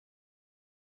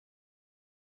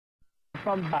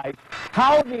from by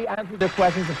how they answered the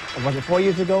questions. Was it 4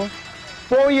 years ago?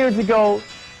 4 years ago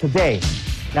today.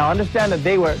 Now understand that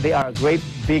they are a great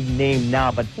big name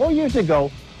now, but 4 years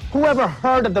ago, whoever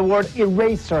heard of the word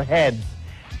Eraserheads?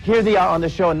 Here they are on the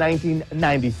show in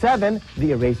 1997,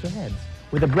 the Eraserheads,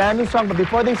 with a brand new song. But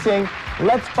before they sing,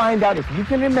 let's find out if you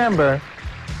can remember.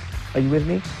 Are you with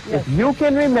me? Yes. If you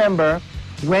can remember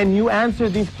when you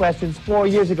answered these questions 4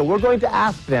 years ago, we're going to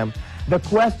ask them the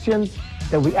questions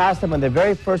that we asked them on the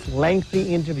very first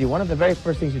lengthy interview. One of the very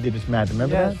first things you did was Matt.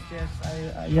 Remember that?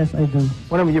 Yes, I do.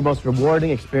 One of your most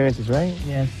rewarding experiences, right?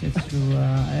 Yes, it's true.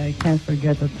 I can't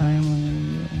forget the time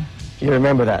when... You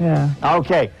remember that? Yeah.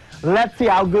 Okay. Let's see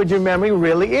how good your memory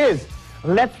really is.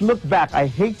 Let's look back. I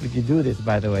hate that you do this,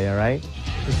 by the way, all right?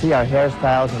 To see our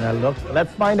hairstyles and our looks.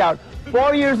 Let's find out.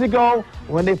 4 years ago,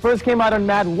 when they first came out on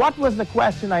Mad, what was the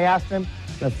question I asked them?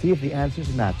 Let's see if the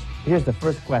answers match. Here's the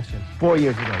first question. 4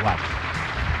 years ago, watch.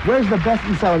 Where's the best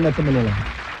isaw in Metro Manila?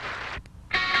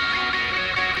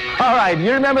 All right,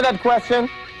 you remember that question?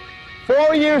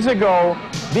 4 years ago,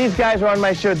 these guys were on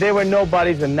my show. They were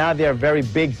nobodies, and now they are very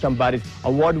big somebodies.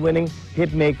 Award-winning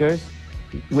hit makers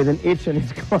with an itch on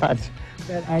his crotch.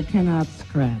 That I cannot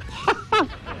scratch.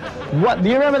 What? Do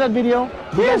you remember that video?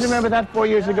 Do you guys remember that 4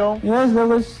 years ago? Yes, there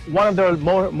was... One of the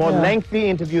more lengthy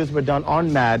interviews were done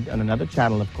on Mad, on another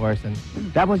channel, of course, and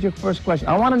that was your first question.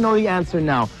 I want to know the answer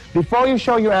now. Before you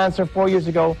show your answer 4 years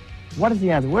ago, what is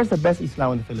the answer? Where's the best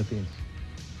Islao in the Philippines?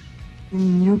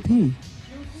 In UP.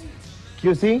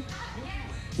 QC?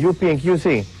 UP and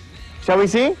QC. Shall we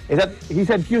see? Is that, he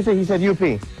said QC, he said UP.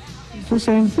 It's the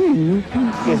same thing. UP.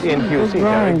 It's in QC,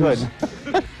 very good.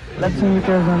 Let's see if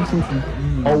there's one city.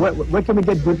 Oh, where can we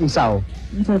get good isaw?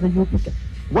 Inside the UP.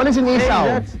 What is an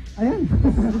isaw? Ayan.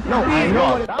 No, I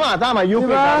know. Tama, UP.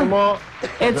 Diba?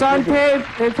 It's on tape.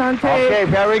 It's on tape. Okay,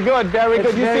 very good, very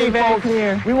good. You see, very folks,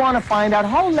 clear. we want to find out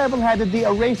how level-headed the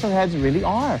Eraserheads really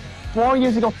are. 4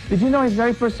 years ago, did you know his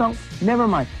very first song? Never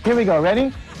mind. Here we go.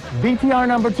 Ready? BTR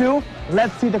number 2.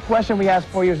 Let's see the question we asked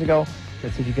 4 years ago.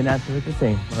 Let's see if you can answer it the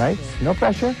same. All right? No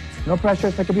pressure. No pressure.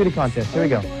 It's like a beauty contest. Here we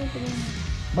go.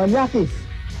 Manyakis.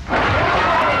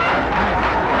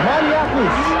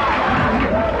 Manyakis.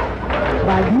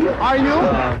 Are you?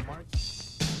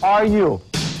 Are you?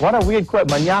 What a weird question.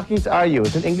 Manyakis are you?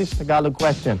 It's an English-Tagalog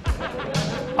question.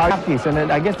 Are Manyakis? And then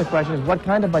I guess the question is, what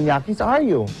kind of Manyakis are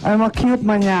you? I'm a cute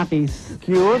Manyakis.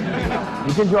 Cute?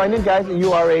 You can join in, guys.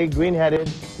 You are a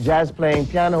green-headed, jazz-playing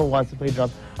piano who wants to play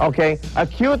drums. Okay. A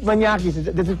cute Manyakis.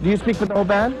 Do you speak with the whole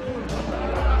band?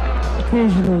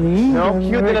 Occasionally. No,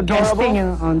 cute and adorable.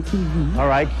 On TV. All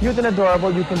right, cute and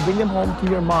adorable. You can bring them home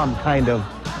to your mom, kind of.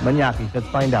 Manyakis. Let's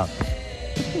find out.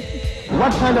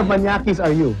 What kind of Manyakis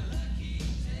are you?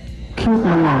 Cute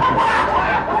Manyakis.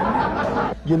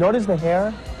 You notice the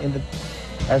hair in the,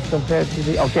 as compared to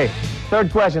the. Okay,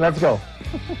 third question. Let's go.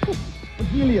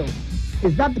 Gilio,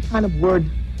 is that the kind of word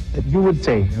that you would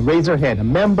say? A Razorhead, a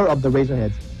member of the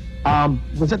Razorheads.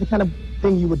 Was that the kind of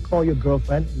thing you would call your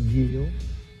girlfriend, Gilio?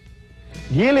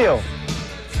 Gilio.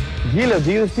 Gilio,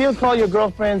 do you still call your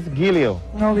girlfriends Gilio?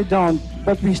 No, we don't.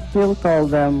 But we still call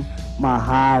them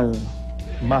Mahal.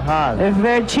 Mahal. If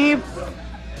they're cheap,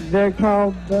 they're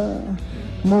called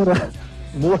Mura.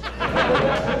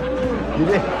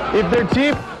 If they're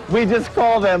cheap, we just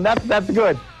call them. That's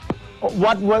good.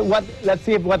 What? Let's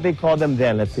see what they call them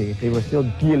then. Let's see if they were still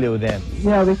Gilio then.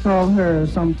 Yeah, we call her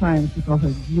sometimes. We call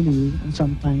her Gili and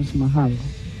sometimes Mahal.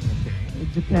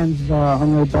 It depends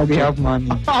on your budget. We have money.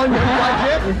 On your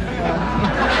budget?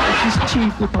 If she's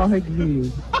cheap, we call her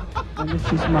Gili. And if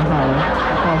she's Mahal, we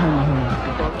call her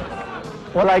Mahal.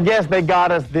 Well, I guess they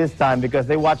got us this time because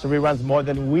they watch the reruns more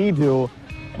than we do.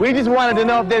 We just wanted to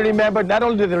know if they remembered. Not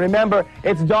only do they remember,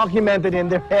 it's documented in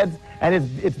their heads and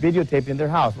it's videotaped in their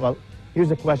house. Well,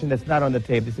 here's a question that's not on the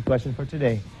tape. This is a question for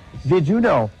today. Did you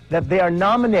know that they are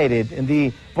nominated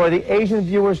for the Asian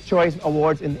Viewers' Choice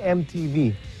Awards in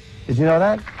MTV? Did you know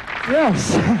that?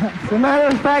 Yes. As a matter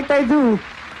of fact, I do.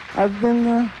 I've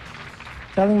been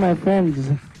telling my friends.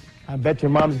 I bet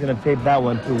your mom's going to tape that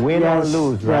one to win or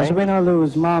lose, right? Yes, win or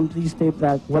lose. Mom, please tape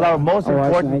that. Well, our most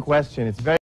important question, it's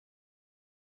very